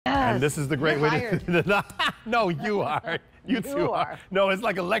And this is the great way to... No, you are. You two are. No, it's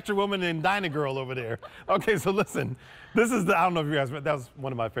like Electric Woman and Dinah Girl over there. Okay, so listen, this is the, I don't know if you guys, but that was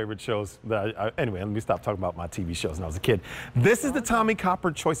one of my favorite shows. Anyway, let me stop talking about my TV shows when I was a kid. This is the Tommie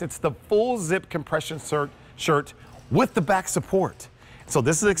Copper Choice. It's the full zip compression shirt with the back support. So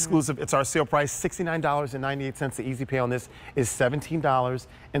this is exclusive. It's our sale price, $69.98. The easy pay on this is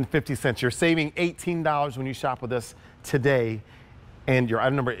 $17.50. You're saving $18 when you shop with us today. And your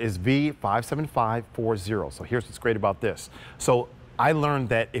item number is V57540. So here's what's great about this. So I learned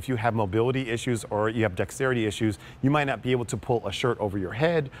that if you have mobility issues or you have dexterity issues, you might not be able to pull a shirt over your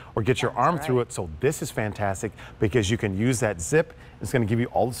head or get your arm through it. So this is fantastic because you can use that zip. It's going to give you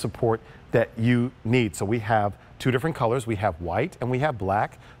all the support that you need. So we have two different colors. We have white and we have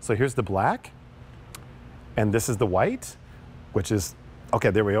black. So here's the black and this is the white, which is,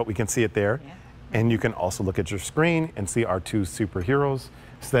 okay, there we go. We can see it there. Yeah. And you can also look at your screen and see our two superheroes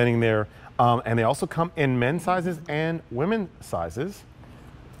standing there. And they also come in men's sizes and women's sizes.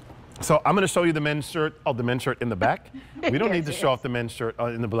 So I'm going to show you the men's shirt. Oh, the men's shirt in the back. We don't need to show off the men's shirt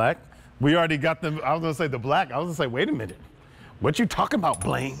in the black. We already got them. I was going to say the black. I was going to say, wait a minute. What you talking about,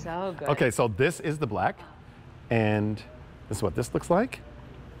 Blaine? So good. Okay, so this is the black. And this is what this looks like.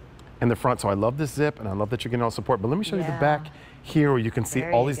 In the front, so I love this zip and I love that you're getting all support, but let me show you the back here where you can see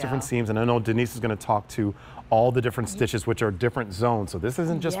all these different seams, and I know Denise is going to talk to all the different stitches, which are different zones. So this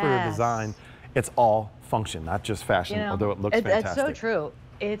isn't just for your design, it's all function, not just fashion, although it looks fantastic. That's so true.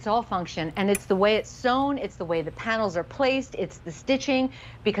 It's all function, and it's the way it's sewn, it's the way the panels are placed, it's the stitching,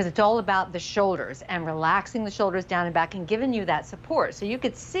 because it's all about the shoulders and relaxing the shoulders down and back and giving you that support. So you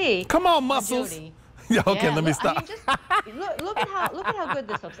could see. Come on, muscles. Okay, let me stop. I mean, just, look at how good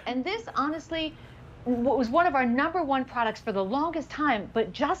this looks. And this, honestly, was one of our #1 products for the longest time.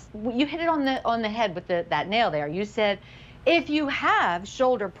 But just you hit it on the head with that nail there. You said, if you have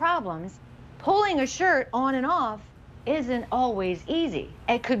shoulder problems, pulling a shirt on and off isn't always easy.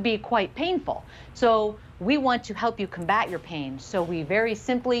 It could be quite painful. So we want to help you combat your pain. So we very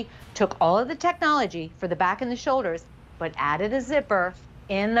simply took all of the technology for the back and the shoulders, but added a zipper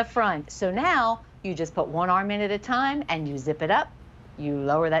in the front. So now you just put one arm in at a time and you zip it up, you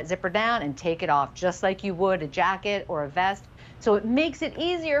lower that zipper down and take it off just like you would a jacket or a vest. So it makes it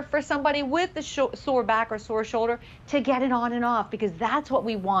easier for somebody with the sore back or sore shoulder to get it on and off, because that's what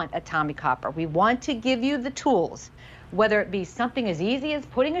we want at Tommie Copper. We want to give you the tools, whether it be something as easy as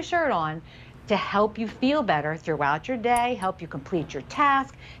putting a shirt on, to help you feel better throughout your day, help you complete your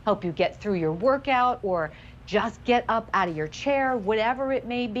task, help you get through your workout, or just get up out of your chair, whatever it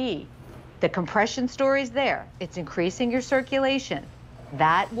may be. The compression story is there. It's increasing your circulation.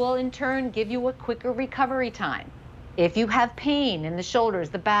 That will in turn give you a quicker recovery time. If you have pain in the shoulders,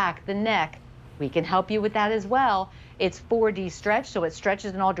 the back, the neck, we can help you with that as well. It's 4D stretch, so it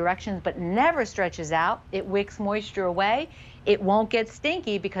stretches in all directions but never stretches out. It wicks moisture away. It won't get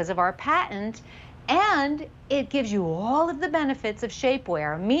stinky because of our patent, and it gives you all of the benefits of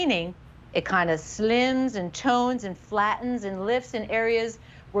shapewear, meaning it kind of slims and tones and flattens and lifts in areas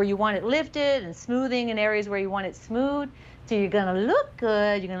where you want it lifted, and smoothing in areas where you want it smooth. So you're gonna look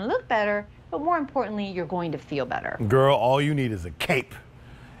good, you're gonna look better, but more importantly, you're going to feel better. Girl, all you need is a cape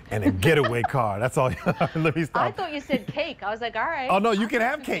and a getaway car. That's all. Let me stop. I thought you said cake. I was like, all right. Oh no, you can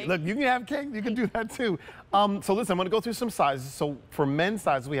have cake. Look, you can have cake. You can do that too. So listen, I'm gonna go through some sizes. So for men's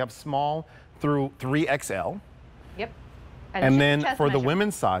sizes, we have small through 3XL. Yep. And then for the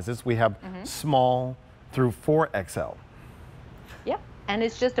women's sizes, we have small through 4XL. Yep. And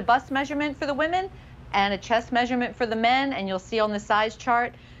it's just a bust measurement for the women and a chest measurement for the men, and you'll see on the size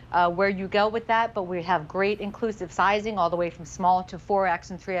chart where you go with that. But we have great inclusive sizing all the way from small to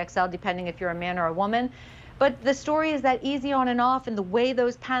 4X and 3XL, depending if you're a man or a woman. But the story is that easy on and off, and the way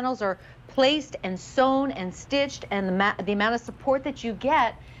those panels are placed and sewn and stitched, and the amount of support that you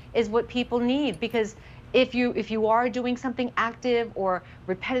get is what people need. Because if you are doing something active or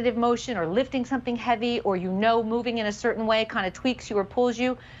repetitive motion or lifting something heavy, or moving in a certain way kind of tweaks you or pulls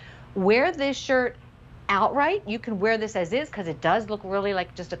you, wear this shirt outright. You can wear this as is because it does look really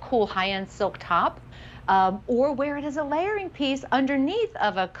like just a cool high-end silk top, or wear it as a layering piece underneath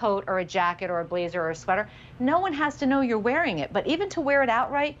of a coat or a jacket or a blazer or a sweater. No one has to know you're wearing it, but even to wear it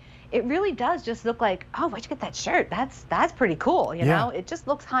outright, it really does just look like, oh, where'd you get that shirt? That's pretty cool, you know? It just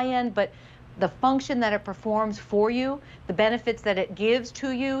looks high-end, but the function that it performs for you, the benefits that it gives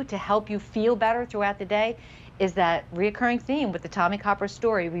to you to help you feel better throughout the day, is that reoccurring theme with the Tommie Copper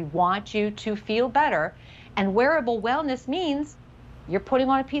story. We want you to feel better, and wearable wellness means you're putting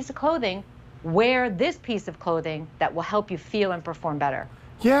on a piece of clothing. Wear this piece of clothing that will help you feel and perform better.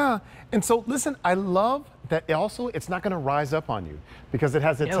 Yeah, and so listen, I love that also it's not going to rise up on you because it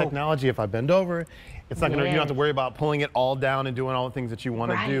has the technology. If I bend over, it's not going to, you don't have to worry about pulling it all down and doing all the things that you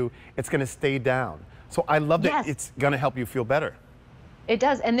want to do. It's going to stay down. So I love that it's going to help you feel better. It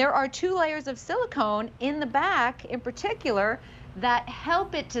does, and there are 2 layers of silicone in the back in particular that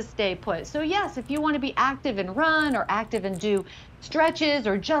help it to stay put. So yes, if you want to be active and run or active and do stretches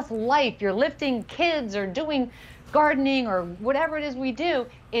or just life, you're lifting kids or doing gardening or whatever it is we do,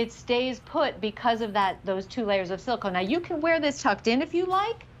 it stays put because of those 2 layers of silicone. Now you can wear this tucked in if you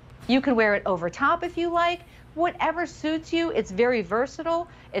like. You can wear it over top if you like. Whatever suits you. It's very versatile.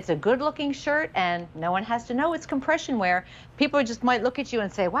 It's a good looking shirt and no one has to know it's compression wear. People just might look at you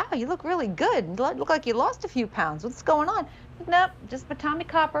and say, wow, you look really good. You look like you lost a few pounds. What's going on? Nope, just for Tommie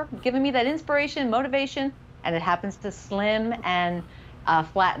Copper, giving me that inspiration, motivation, and it happens to slim and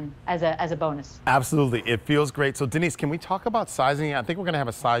flatten as a bonus. Absolutely, it feels great. So Denise, can we talk about sizing? I think we're going to have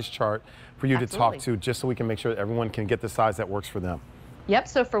a size chart for you to talk to, just so we can make sure that everyone can get the size that works for them. Yep,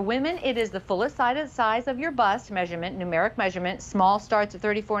 so for women, it is the fullest size of your bust measurement, numeric measurement. Small starts at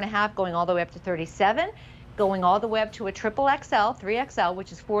 34.5, going all the way up to 37, going all the way up to a triple XL, 3XL,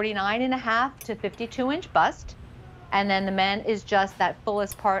 which is 49.5 to 52-inch bust. And then the men is just that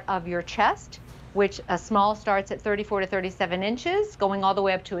fullest part of your chest, which a small starts at 34 to 37 inches, going all the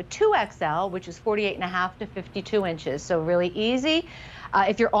way up to a 2XL, which is 48.5 to 52 inches. So really easy.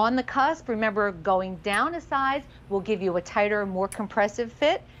 If you're on the cusp, remember going down a size will give you a tighter, more compressive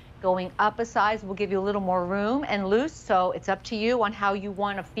fit. Going up a size will give you a little more room and loose. So it's up to you on how you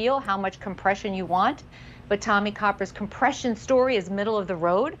want to feel, how much compression you want. But Tommie Copper's compression story is middle of the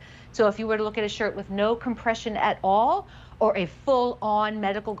road. So if you were to look at a shirt with no compression at all, or a full-on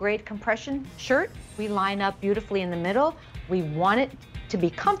medical-grade compression shirt, we line up beautifully in the middle. We want it to be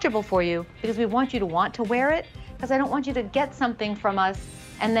comfortable for you because we want you to want to wear it, because I don't want you to get something from us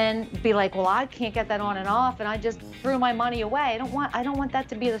and then be like, well, I can't get that on and off and I just threw my money away. I don't want that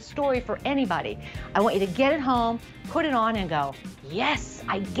to be the story for anybody. I want you to get it home, put it on and go, yes,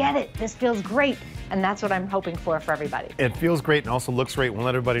 I get it. This feels great. And that's what I'm hoping for everybody. It feels great and also looks great. We'll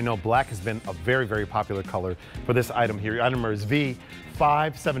let everybody know black has been a very, very popular color for this item here. Your item number is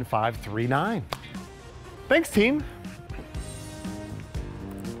V57539. Thanks, team.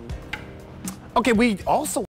 Okay, we also